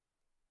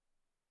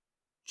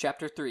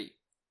Chapter 3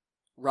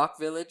 Rocke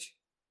Village,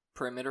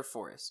 Perimeter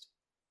Forest.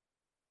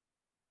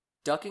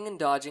 Ducking and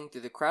dodging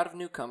through the crowd of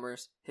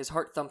newcomers, his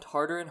heart thumped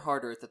harder and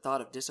harder at the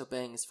thought of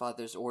disobeying his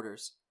father's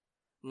orders.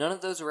 None of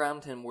those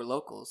around him were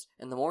locals,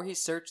 and the more he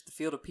searched the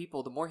field of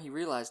people, the more he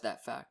realized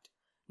that fact.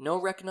 No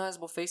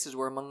recognizable faces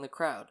were among the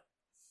crowd.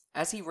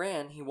 As he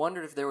ran, he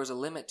wondered if there was a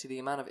limit to the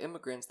amount of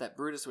immigrants that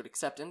Brutus would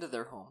accept into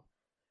their home.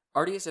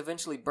 Artius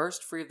eventually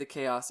burst free of the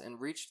chaos and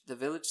reached the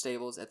village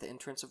stables at the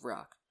entrance of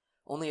Rocke.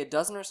 Only a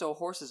dozen or so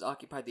horses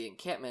occupied the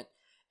encampment,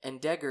 and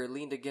Degger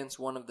leaned against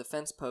one of the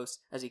fence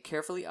posts as he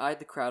carefully eyed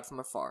the crowd from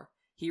afar.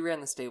 He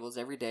ran the stables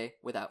every day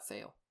without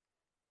fail.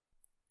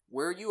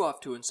 "Where are you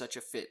off to in such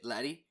a fit,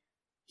 laddie?"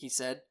 he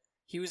said.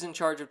 He was in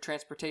charge of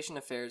transportation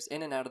affairs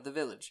in and out of the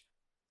village,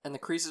 and the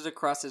creases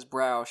across his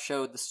brow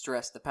showed the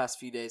stress the past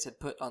few days had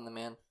put on the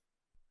man.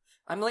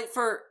 "I'm late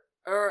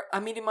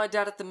I'm meeting my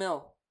dad at the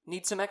mill.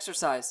 Need some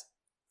exercise,"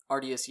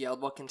 Artius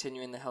yelled while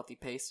continuing the healthy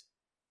pace.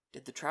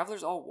 Did the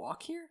travelers all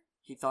walk here?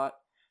 He thought.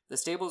 The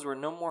stables were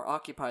no more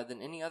occupied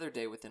than any other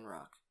day within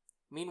Rocke.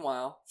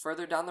 Meanwhile,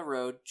 further down the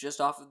road,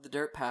 just off of the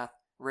dirt path,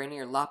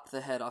 Rainier lopped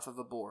the head off of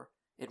a boar.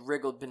 It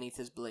wriggled beneath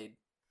his blade.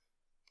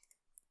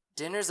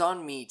 "Dinner's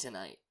on me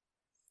tonight."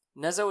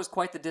 Nezzo was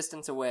quite the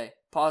distance away,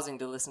 pausing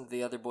to listen to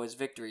the other boys'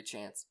 victory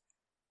chants.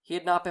 He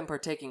had not been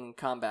partaking in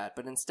combat,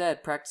 but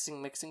instead practicing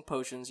mixing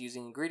potions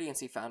using ingredients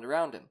he found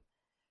around him.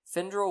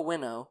 Findrel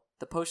Winnow,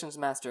 the potions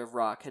master of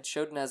Rocke, had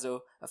showed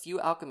Nezzo a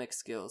few alchemic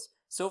skills.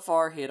 So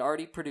far, he had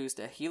already produced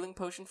a healing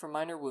potion for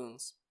minor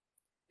wounds.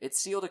 It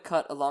sealed a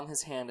cut along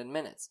his hand in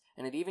minutes,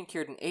 and it even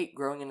cured an ache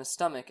growing in his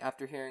stomach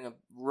after hearing a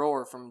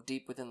roar from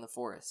deep within the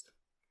forest.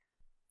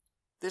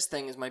 "This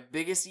thing is my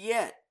biggest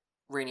yet,"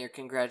 Rainier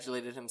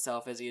congratulated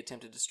himself as he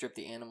attempted to strip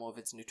the animal of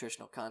its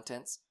nutritional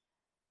contents.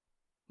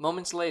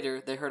 Moments later,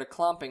 they heard a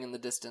clomping in the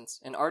distance,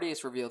 and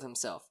Artius revealed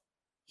himself.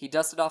 He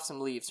dusted off some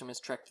leaves from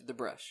his trek through the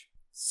brush.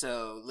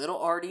 "So, little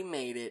Artie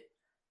made it."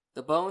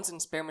 The bones and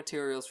spare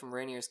materials from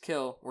Rainier's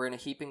kill were in a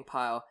heaping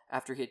pile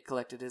after he had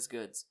collected his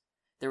goods.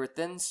 There were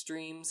thin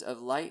streams of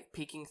light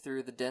peeking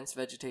through the dense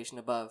vegetation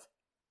above,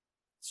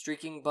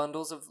 streaking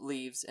bundles of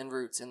leaves and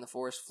roots in the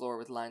forest floor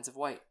with lines of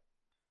white.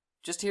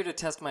 "Just here to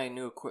test my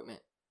new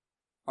equipment."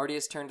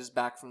 Artius turned his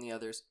back from the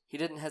others. He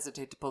didn't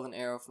hesitate to pull an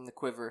arrow from the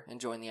quiver and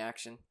join the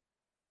action.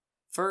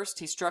 First,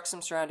 he struck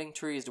some surrounding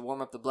trees to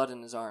warm up the blood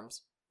in his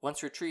arms.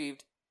 Once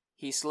retrieved,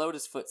 he slowed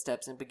his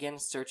footsteps and began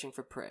searching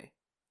for prey.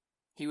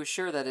 He was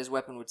sure that his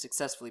weapon would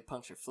successfully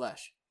puncture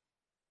flesh.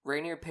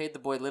 Rainier paid the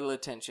boy little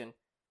attention.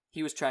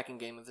 He was tracking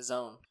game of his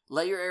own.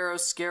 "Let your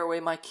arrows scare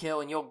away my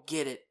kill and you'll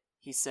get it,"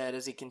 he said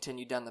as he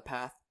continued down the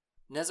path.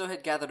 Nezzo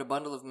had gathered a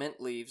bundle of mint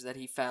leaves that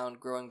he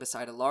found growing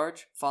beside a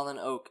large, fallen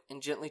oak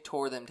and gently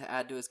tore them to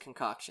add to his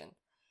concoction.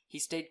 He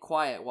stayed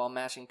quiet while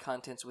mashing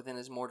contents within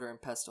his mortar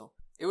and pestle.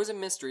 It was a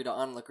mystery to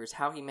onlookers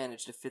how he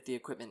managed to fit the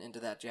equipment into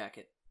that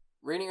jacket.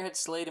 Rainier had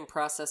slayed and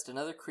processed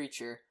another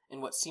creature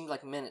in what seemed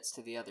like minutes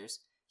to the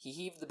others. He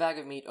heaved the bag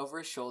of meat over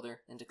his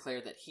shoulder and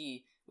declared that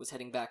he was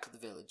heading back to the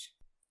village.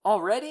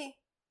 "Already?"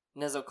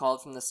 Nezzo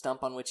called from the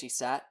stump on which he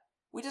sat.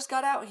 "We just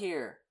got out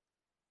here."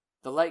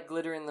 The light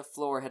glittering the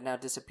floor had now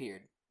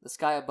disappeared. The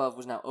sky above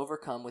was now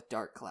overcome with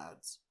dark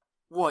clouds.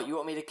 "What, you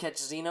want me to catch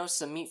Zenos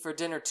some meat for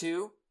dinner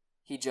too?"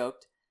 he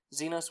joked.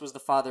 Zenos was the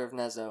father of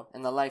Nezzo,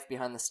 and the life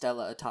behind the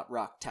stela atop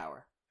Rocke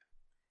Tower.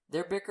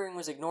 Their bickering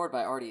was ignored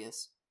by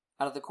Artius.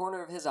 Out of the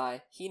corner of his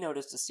eye, he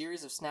noticed a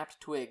series of snapped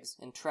twigs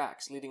and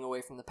tracks leading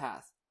away from the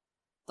path.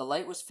 The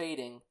light was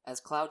fading as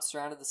clouds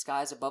surrounded the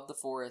skies above the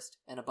forest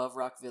and above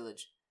Rocke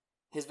Village.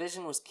 His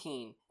vision was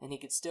keen, and he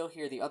could still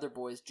hear the other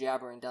boys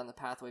jabbering down the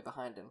pathway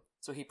behind him,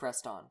 so he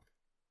pressed on.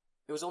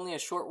 It was only a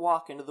short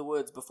walk into the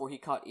woods before he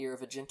caught ear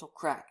of a gentle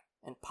crack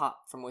and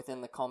pop from within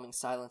the calming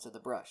silence of the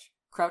brush.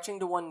 Crouching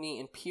to one knee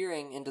and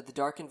peering into the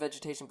darkened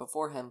vegetation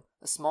before him,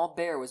 a small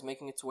bear was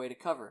making its way to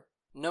cover.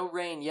 No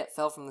rain yet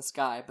fell from the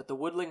sky, but the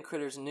woodland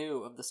critters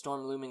knew of the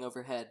storm looming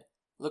overhead.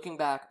 Looking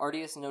back,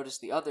 Artius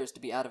noticed the others to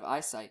be out of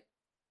eyesight.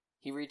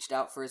 He reached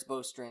out for his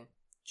bowstring.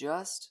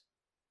 "Just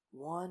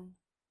one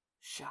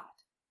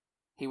shot,"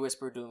 he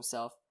whispered to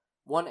himself.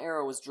 One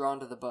arrow was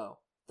drawn to the bow.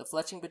 The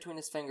fletching between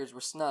his fingers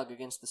were snug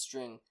against the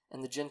string,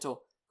 and the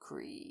gentle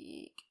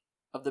creak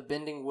of the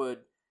bending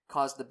wood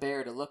caused the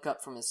bear to look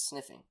up from his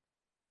sniffing.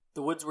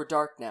 The woods were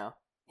dark now.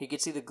 He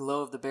could see the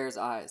glow of the bear's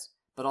eyes,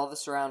 but all the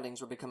surroundings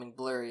were becoming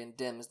blurry and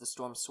dim as the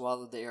storm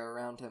swallowed the air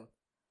around him.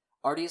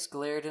 Artius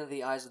glared into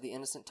the eyes of the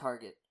innocent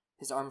target.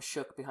 His arm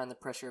shook behind the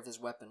pressure of his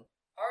weapon.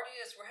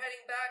 "Artius, we're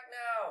heading back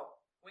now.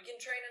 We can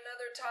train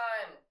another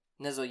time,"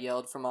 Nezzo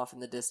yelled from off in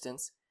the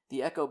distance.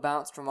 The echo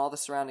bounced from all the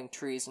surrounding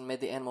trees and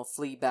made the animal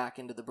flee back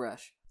into the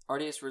brush.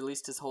 Artius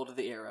released his hold of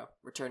the arrow,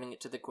 returning it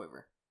to the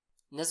quiver.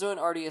 Nezzo and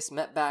Artius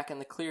met back in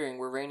the clearing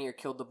where Rainier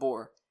killed the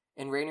boar,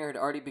 and Rainier had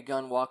already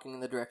begun walking in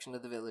the direction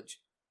of the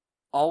village.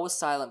 All was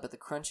silent but the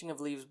crunching of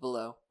leaves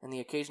below and the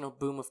occasional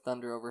boom of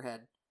thunder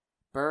overhead.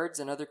 Birds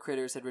and other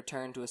critters had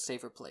returned to a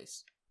safer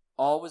place.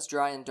 All was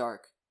dry and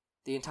dark.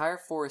 The entire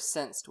forest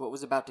sensed what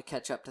was about to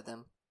catch up to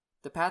them.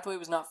 The pathway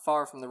was not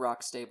far from the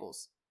Rocke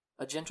stables.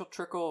 A gentle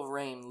trickle of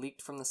rain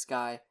leaked from the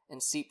sky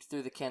and seeped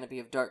through the canopy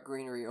of dark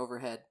greenery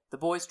overhead. The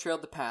boys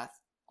trailed the path,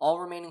 all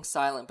remaining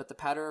silent but the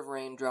patter of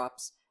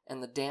raindrops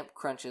and the damp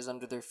crunches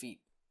under their feet.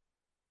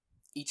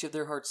 Each of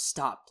their hearts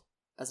stopped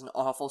as an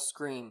awful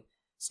scream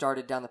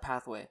started down the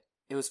pathway.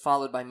 It was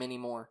followed by many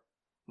more.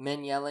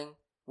 Men yelling,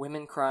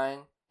 women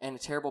crying, and a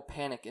terrible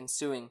panic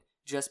ensuing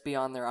just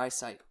beyond their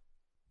eyesight.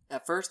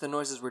 At first the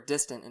noises were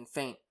distant and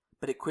faint,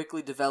 but it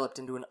quickly developed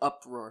into an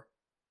uproar.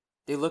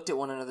 They looked at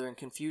one another in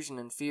confusion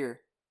and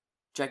fear.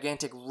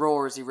 Gigantic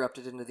roars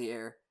erupted into the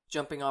air,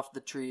 jumping off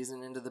the trees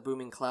and into the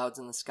booming clouds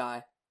in the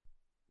sky.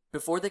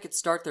 Before they could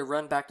start their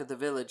run back to the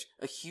village,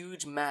 a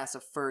huge mass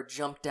of fur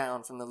jumped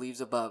down from the leaves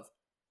above.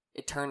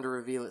 It turned to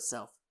reveal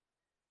itself.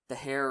 The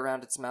hair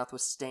around its mouth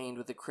was stained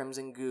with a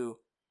crimson goo,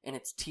 and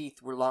its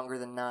teeth were longer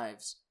than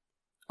knives.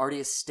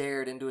 Arteus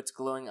stared into its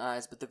glowing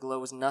eyes, but the glow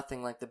was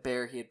nothing like the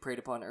bear he had preyed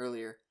upon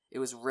earlier. It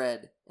was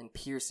red and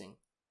piercing.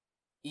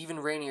 Even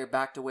Rainier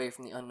backed away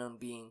from the unknown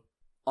being.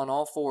 On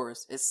all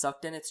fours, it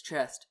sucked in its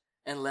chest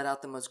and let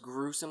out the most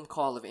gruesome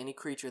call of any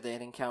creature they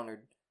had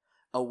encountered.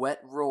 A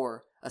wet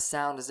roar, a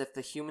sound as if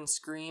the human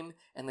scream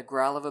and the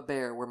growl of a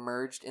bear were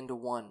merged into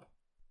one.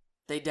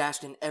 They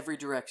dashed in every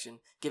direction,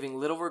 giving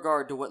little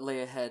regard to what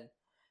lay ahead.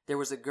 There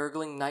was a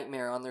gurgling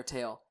nightmare on their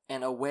tail,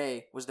 and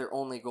away was their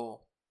only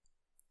goal.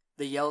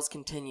 The yells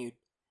continued.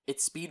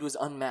 Its speed was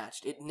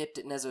unmatched. It nipped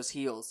at Nezo's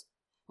heels.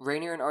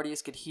 Rainier and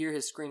Arteus could hear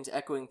his screams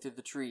echoing through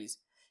the trees.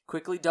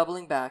 Quickly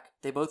doubling back,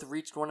 they both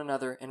reached one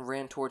another and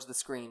ran towards the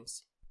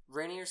screams.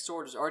 Rainier's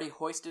sword was already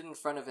hoisted in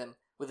front of him,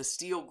 with a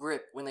steel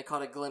grip when they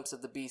caught a glimpse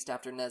of the beast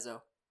after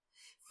Nezo.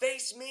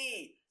 "Face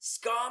me,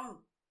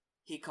 scum!"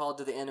 he called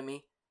to the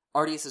enemy.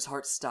 Arteus'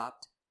 heart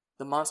stopped.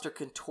 The monster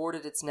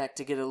contorted its neck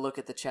to get a look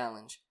at the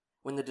challenge.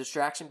 When the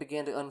distraction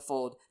began to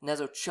unfold,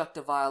 Nezo chucked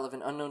a vial of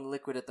an unknown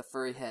liquid at the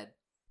furry head.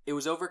 It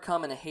was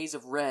overcome in a haze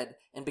of red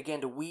and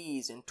began to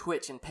wheeze and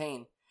twitch in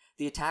pain.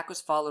 The attack was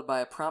followed by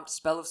a prompt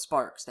spell of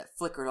sparks that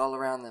flickered all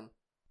around them.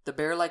 The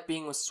bear-like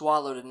being was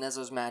swallowed in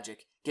Nezo's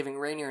magic, giving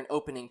Rainier an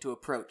opening to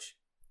approach.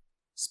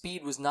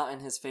 Speed was not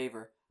in his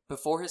favor.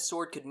 Before his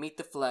sword could meet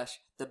the flesh,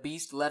 the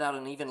beast let out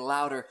an even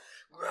louder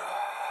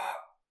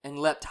 "Rah!" and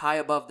leapt high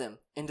above them,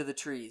 into the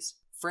trees.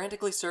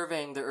 Frantically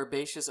surveying the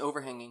herbaceous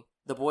overhanging,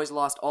 the boys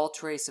lost all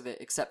trace of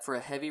it except for a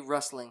heavy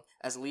rustling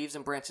as leaves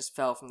and branches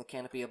fell from the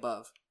canopy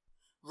above.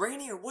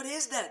 "Rainier, what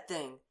is that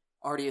thing?"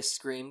 Arteus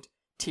screamed,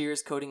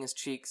 tears coating his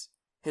cheeks.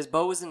 His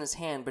bow was in his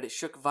hand, but it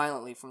shook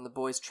violently from the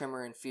boy's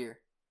tremor and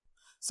fear.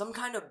 "Some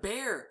kind of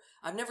bear!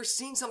 I've never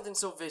seen something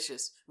so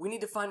vicious. We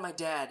need to find my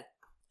dad."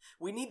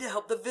 "We need to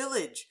help the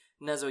village!"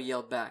 Nezo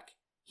yelled back.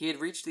 He had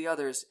reached the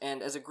others,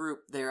 and as a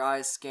group, their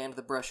eyes scanned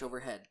the brush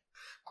overhead.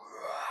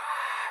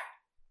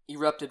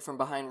 Erupted from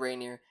behind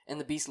Rainier,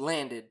 and the beast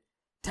landed,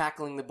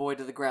 tackling the boy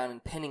to the ground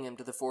and pinning him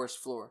to the forest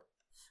floor.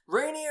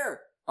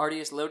 "Rainier!"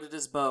 Arteus loaded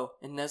his bow,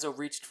 and Nezo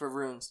reached for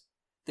runes.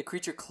 The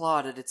creature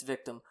clawed at its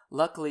victim.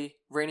 Luckily,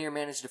 Rainier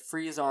managed to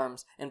free his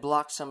arms and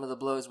blocked some of the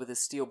blows with his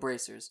steel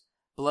bracers.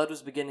 Blood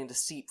was beginning to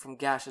seep from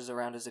gashes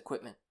around his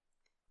equipment.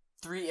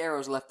 3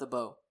 arrows left the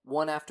bow,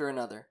 one after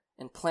another,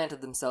 and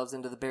planted themselves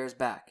into the bear's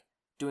back,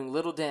 doing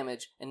little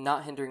damage and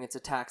not hindering its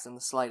attacks in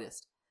the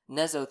slightest.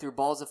 Nezo threw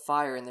balls of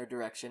fire in their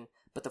direction,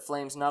 but the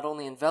flames not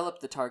only enveloped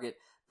the target,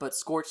 but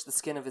scorched the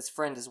skin of his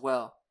friend as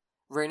well.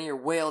 Rainier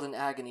wailed in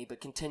agony, but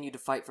continued to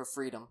fight for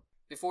freedom.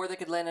 Before they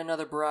could land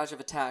another barrage of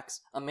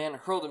attacks, a man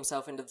hurled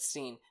himself into the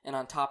scene and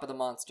on top of the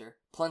monster,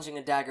 plunging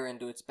a dagger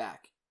into its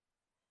back.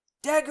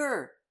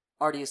 "Dagger!"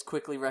 Arteus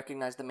quickly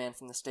recognized the man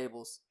from the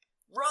stables.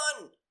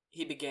 "Run!"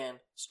 he began,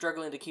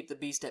 struggling to keep the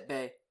beast at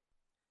bay.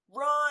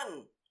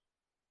 "Run!"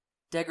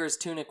 Dagger's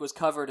tunic was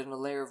covered in a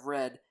layer of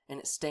red, and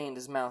it stained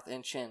his mouth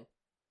and chin.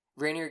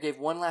 Rainier gave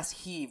one last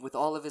heave with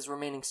all of his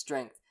remaining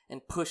strength,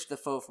 and pushed the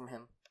foe from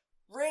him.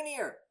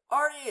 "Rainier!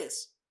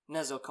 Arteus!"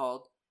 Nezo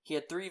called. He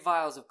had 3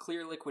 vials of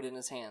clear liquid in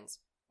his hands.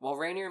 While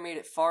Rainier made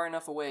it far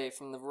enough away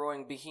from the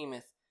roaring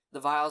behemoth, the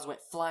vials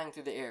went flying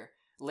through the air,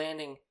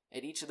 landing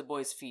at each of the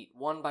boys' feet,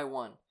 one by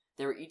one.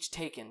 They were each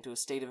taken to a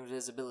state of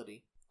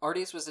invisibility.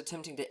 Arteus was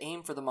attempting to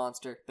aim for the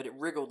monster, but it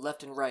wriggled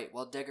left and right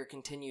while Dagger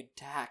continued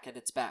to hack at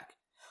its back.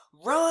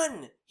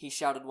 "Run!" he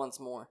shouted once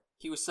more.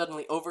 He was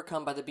suddenly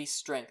overcome by the beast's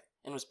strength,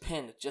 and was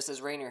pinned just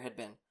as Rainier had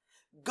been.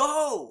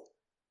 "Go!"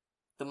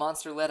 The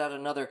monster let out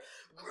another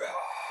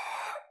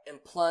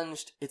and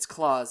plunged its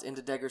claws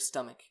into Dagger's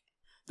stomach.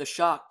 The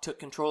shock took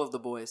control of the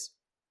boys.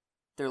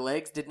 Their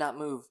legs did not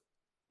move,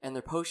 and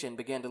their potion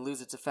began to lose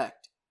its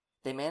effect.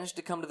 They managed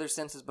to come to their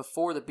senses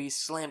before the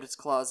beast slammed its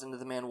claws into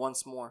the man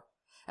once more.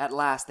 At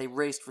last they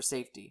raced for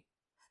safety.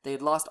 They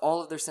had lost all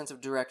of their sense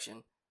of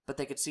direction, but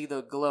they could see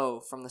the glow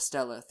from the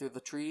stela through the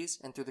trees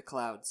and through the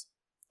clouds.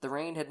 The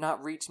rain had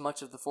not reached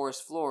much of the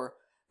forest floor,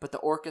 but the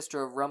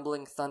orchestra of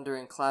rumbling thunder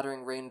and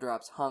clattering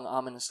raindrops hung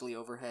ominously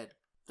overhead.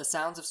 The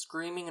sounds of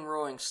screaming and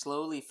roaring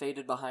slowly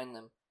faded behind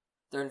them.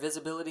 Their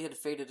invisibility had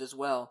faded as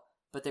well,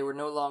 but they were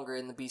no longer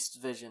in the beast's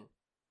vision.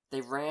 They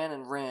ran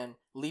and ran,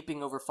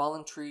 leaping over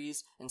fallen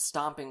trees and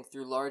stomping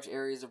through large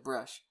areas of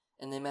brush,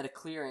 and they met a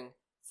clearing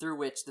through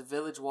which the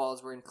village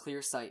walls were in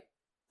clear sight.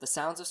 The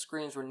sounds of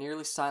screams were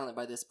nearly silent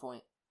by this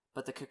point,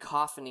 but the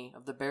cacophony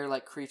of the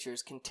bear-like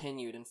creatures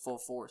continued in full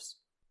force.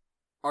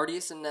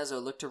 Artius and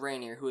Nezo looked to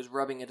Rainier, who was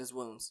rubbing at his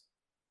wounds.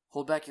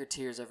 "Hold back your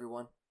tears,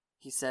 everyone,"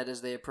 he said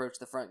as they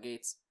approached the front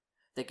gates.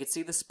 They could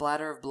see the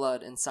splatter of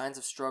blood and signs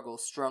of struggle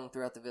strung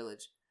throughout the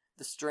village.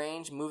 The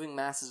strange, moving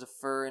masses of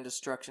fur and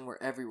destruction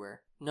were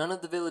everywhere. None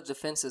of the village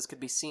defenses could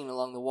be seen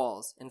along the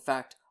walls. In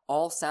fact,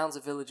 all sounds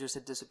of villagers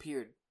had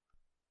disappeared.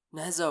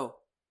 "Nezo,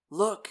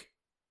 look!"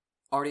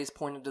 Artius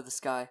pointed to the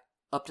sky,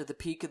 up to the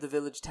peak of the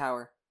village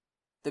tower.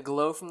 The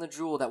glow from the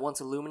jewel that once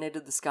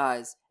illuminated the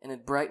skies and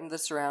had brightened the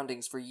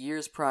surroundings for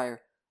years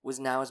prior was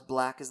now as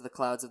black as the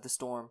clouds of the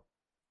storm.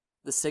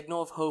 The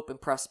signal of hope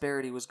and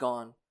prosperity was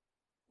gone.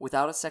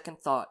 Without a second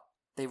thought,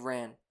 they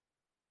ran,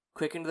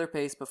 quickened their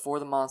pace before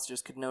the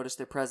monsters could notice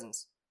their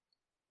presence.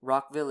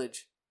 Rocke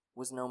Village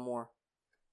was no more.